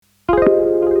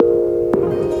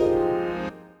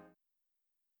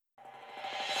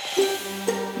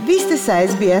sa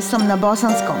SBS-om na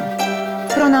bosanskom.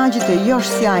 Pronađite još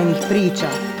sjajnih priča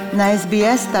na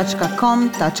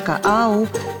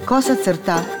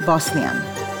sbs.com.au/bosnijan.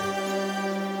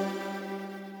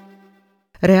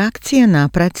 Reakcije na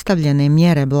predstavljene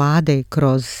mjere vlade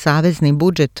kroz savezni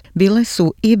budžet bile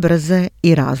su i brze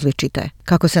i različite.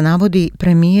 Kako se navodi,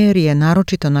 premijer je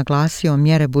naročito naglasio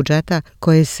mjere budžeta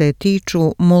koje se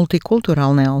tiču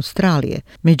multikulturalne Australije.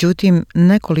 Međutim,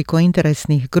 nekoliko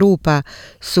interesnih grupa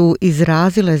su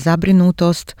izrazile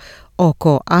zabrinutost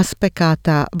oko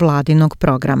aspekata vladinog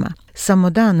programa. Samo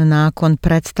dan nakon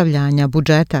predstavljanja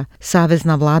budžeta,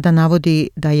 savezna vlada navodi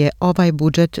da je ovaj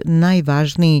budžet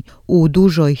najvažniji u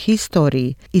dužoj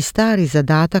historiji i stari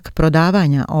zadatak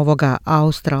prodavanja ovoga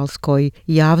australskoj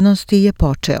javnosti je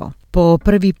počeo. Po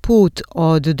prvi put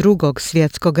od Drugog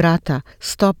svjetskog rata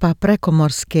stopa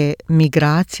prekomorske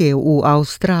migracije u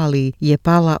Australiji je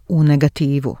pala u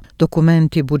negativu.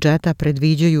 Dokumenti budžeta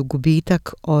predviđaju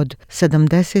gubitak od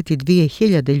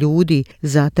 72.000 ljudi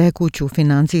za tekuću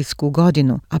financijsku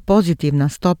godinu, a pozitivna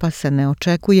stopa se ne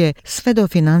očekuje sve do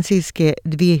financijske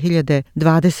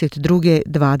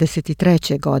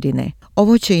 2022-2023. godine.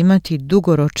 Ovo će imati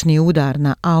dugoročni udar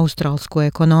na australsku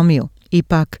ekonomiju.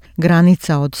 Ipak,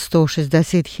 granica od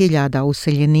 160.000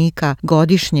 useljenika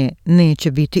godišnje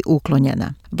neće biti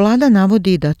uklonjena. Vlada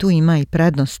navodi da tu ima i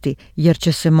prednosti, jer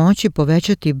će se moći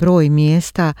povećati broj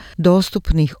mjesta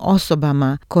dostupnih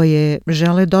osobama koje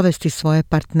žele dovesti svoje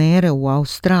partnere u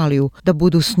Australiju da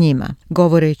budu s njima.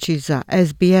 Govoreći za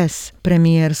SBS,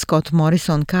 premijer Scott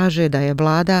Morrison kaže da je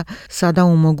vlada sada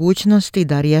u mogućnosti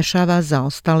da rješava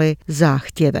zaostale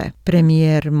zahtjeve.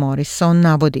 Premijer Morrison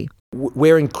navodi: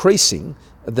 We're increasing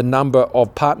the number of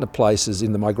partner places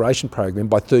in the migration program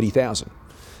by 30,000.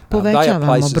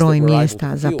 Povećavamo broj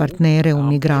mjesta za partnere u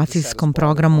migracijskom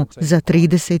programu za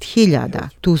 30.000.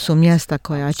 Tu su mjesta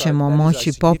koja ćemo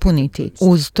moći popuniti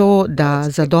uz to da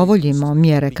zadovoljimo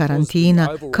mjere karantina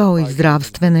kao i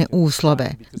zdravstvene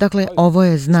uslove. Dakle, ovo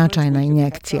je značajna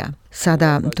injekcija.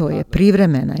 Sada to je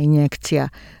privremena injekcija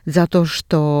zato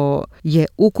što je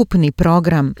ukupni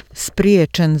program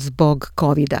spriječen zbog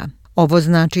COVID-a. Ovo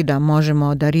znači da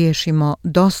možemo da riješimo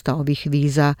dosta ovih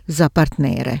viza za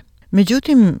partnere.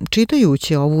 Međutim,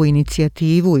 čitajući ovu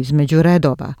inicijativu između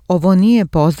redova, ovo nije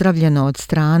pozdravljeno od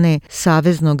strane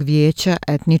Saveznog vijeća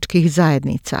etničkih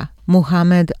zajednica.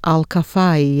 Muhamed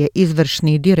Al-Kafai je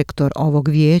izvršni direktor ovog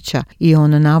vijeća i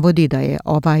on navodi da je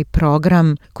ovaj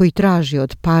program koji traži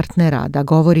od partnera da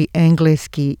govori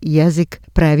engleski jezik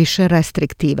previše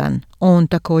restriktivan. On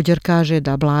također kaže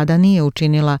da vlada nije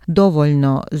učinila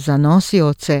dovoljno za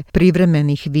nosioce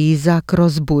privremenih viza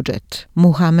kroz budžet.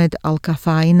 Muhamed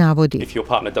Al-Kafai navodi: If your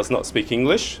partner does not speak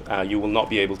English, you will not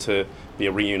be able to be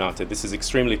reunited. This is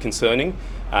extremely concerning.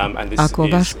 Ako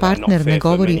vaš partner ne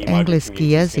govori engleski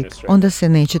jezik, onda se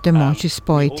nećete moći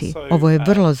spojiti. Ovo je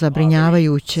vrlo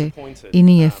zabrinjavajuće i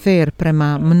nije fair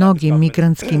prema mnogim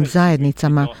migrantskim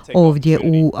zajednicama ovdje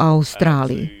u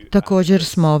Australiji. Također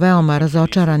smo veoma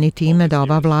razočarani time da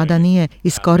ova vlada nije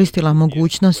iskoristila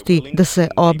mogućnosti da se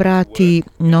obrati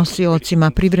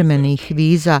nosiocima privremenih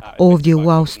viza ovdje u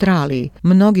Australiji.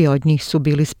 Mnogi od njih su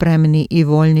bili spremni i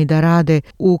voljni da rade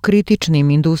u kritičnim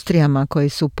industrijama koje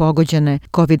su pogođene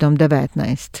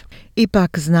COVID-19.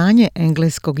 Ipak, znanje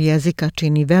engleskog jezika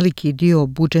čini veliki dio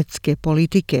budžetske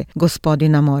politike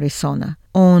gospodina Morrisona.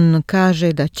 On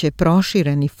kaže da će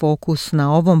prošireni fokus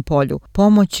na ovom polju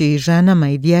pomoći ženama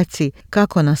i djeci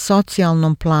kako na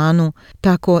socijalnom planu,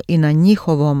 tako i na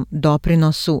njihovom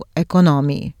doprinosu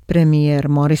ekonomiji. Premijer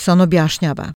Morrison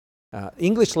objašnjava: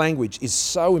 English language is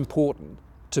so important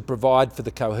to provide for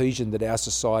the cohesion that our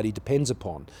society depends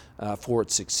upon for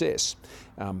its success.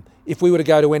 If we were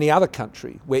to go to any other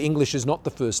country where English is not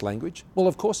the first language, well,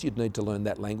 of course you'd need to learn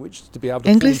that language to be able to.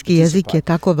 Engleski jezik je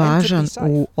tako važan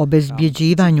u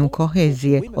obezbjeđivanju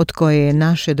kohezije od koje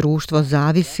naše društvo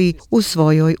zavisi u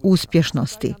svojoj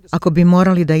uspješnosti. Ako bi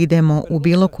morali da idemo u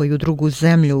bilo koju drugu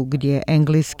zemlju gdje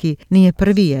engleski nije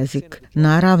prvi jezik,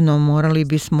 naravno morali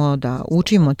bismo da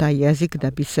učimo taj jezik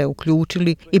da bi se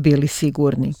uključili i bili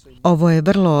sigurni. Ovo je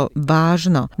vrlo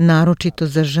važno, naročito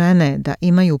za žene, da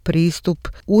imaju pristup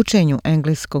učenju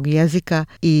engleskog jezika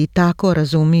i tako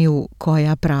razumiju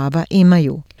koja prava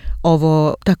imaju.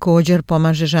 Ovo također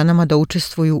pomaže ženama da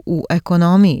učestvuju u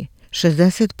ekonomiji.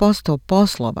 60%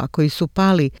 poslova koji su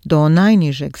pali do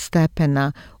najnižeg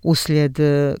stepena uslijed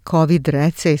COVID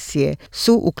recesije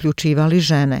su uključivali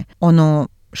žene. Ono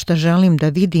što želim da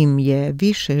vidim je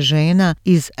više žena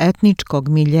iz etničkog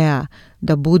miljea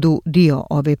da budu dio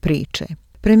ove priče.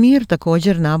 Premijer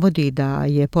također navodi da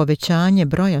je povećanje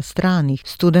broja stranih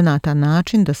studenata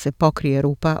način da se pokrije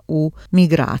rupa u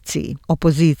migraciji.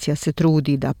 Opozicija se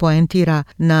trudi da poentira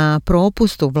na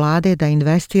propustu vlade da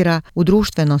investira u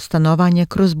društveno stanovanje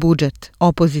kroz budžet.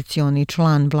 Opozicioni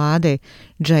član vlade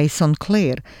Jason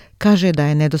Clare kaže da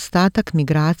je nedostatak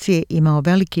migracije imao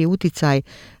veliki uticaj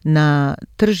na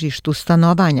tržištu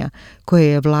stanovanja koje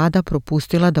je vlada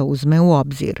propustila da uzme u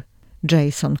obzir.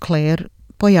 Jason Clare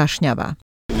pojašnjava.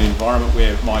 In an environment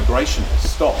where migration has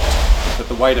stopped, that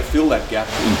the way to fill that gap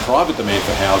in private demand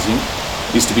for housing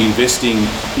is to be investing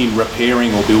in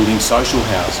repairing or building social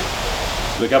housing.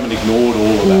 The government ignored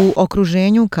all of that. U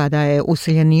okruženju kada je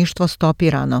useljeništvo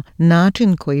stopirano,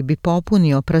 način koji bi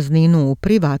popunio prazninu u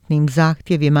privatnim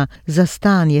zahtjevima za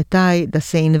stan je taj da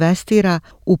se investira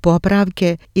u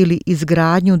popravke ili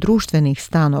izgradnju društvenih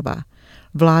stanova.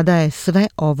 Vlada je sve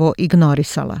ovo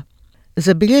ignorisala.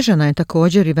 Zabilježena je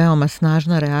također i veoma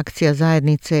snažna reakcija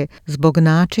zajednice zbog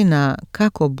načina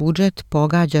kako budžet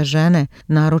pogađa žene,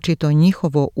 naročito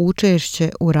njihovo učešće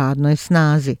u radnoj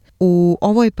snazi. U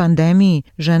ovoj pandemiji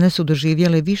žene su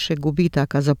doživjele više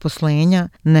gubitaka zaposlenja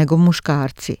nego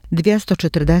muškarci.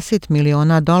 $240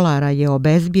 miliona je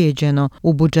obezbijeđeno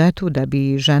u budžetu da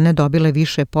bi žene dobile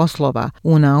više poslova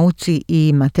u nauci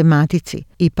i matematici.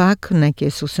 Ipak neke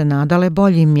su se nadale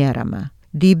boljim mjerama.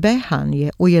 Di Behan je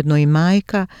ujedno i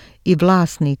majka i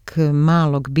vlasnik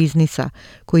malog biznisa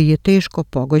koji je teško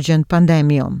pogođen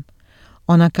pandemijom.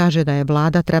 Ona kaže da je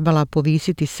vlada trebala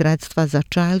povisiti sredstva za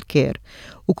child care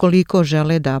ukoliko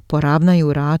žele da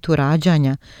poravnaju ratu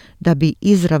rađanja da bi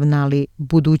izravnali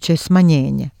buduće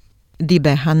smanjenje. Di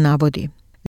Behan navodi.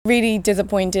 Really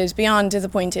disappointed, beyond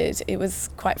disappointed. It was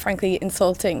quite frankly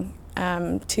insulting.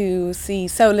 To see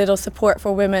so little support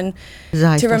for women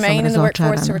to remain in the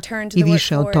workforce, to return to the workforce. I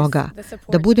više od toga,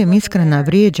 da budem iskrena,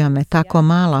 vrijeđa me tako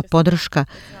mala podrška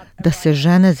da se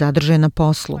žene zadrže na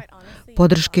poslu.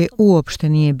 Podrške uopšte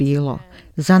nije bilo.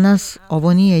 Za nas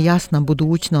ovo nije jasna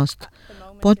budućnost.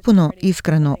 Potpuno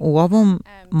iskreno, u ovom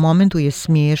momentu je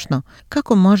smiješno.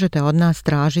 Kako možete od nas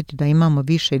tražiti da imamo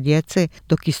više djece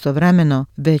dok istovremeno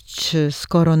već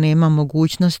skoro nema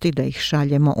mogućnosti da ih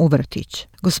šaljemo u vrtić?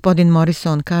 Gospodin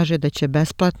Morrison kaže da će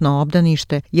besplatno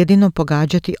obdanište jedino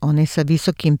pogađati one sa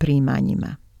visokim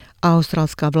primanjima.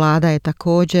 Australska vlada je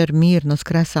također mirno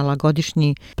skresala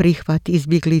godišnji prihvat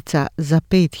izbjeglica za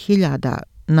 5.000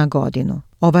 na godinu.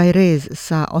 Ovaj rez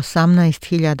sa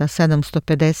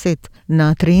 18.750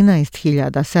 na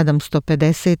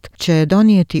 13.750 će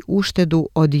donijeti uštedu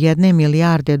od $1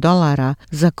 milijarde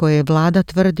za koje vlada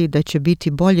tvrdi da će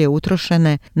biti bolje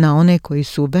utrošene na one koji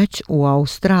su već u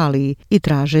Australiji i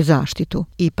traže zaštitu.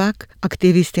 Ipak,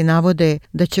 aktivisti navode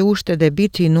da će uštede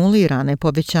biti nulirane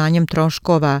povećanjem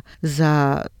troškova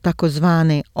za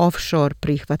takozvane offshore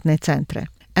prihvatne centre.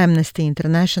 Amnesty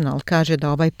International kaže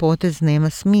da ovaj potez nema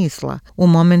smisla u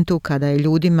momentu kada je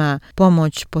ljudima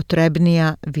pomoć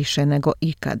potrebnija više nego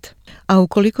ikad. A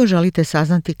ukoliko želite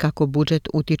saznati kako budžet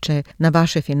utiče na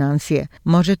vaše financije,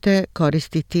 možete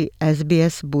koristiti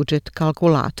SBS budžet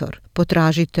kalkulator.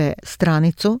 Potražite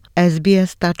stranicu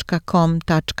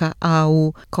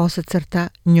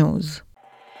sbs.com.au/news.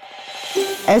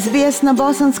 SBS na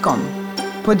bosanskom.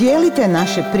 Podijelite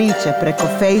naše priče preko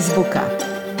Facebooka.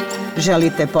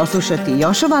 Želite poslušati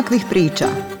još ovakvih priča?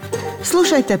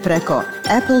 Slušajte preko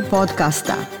Apple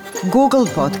podcasta, Google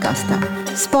podcasta,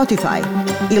 Spotify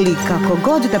ili kako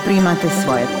god da primate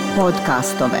svoje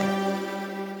podcastove.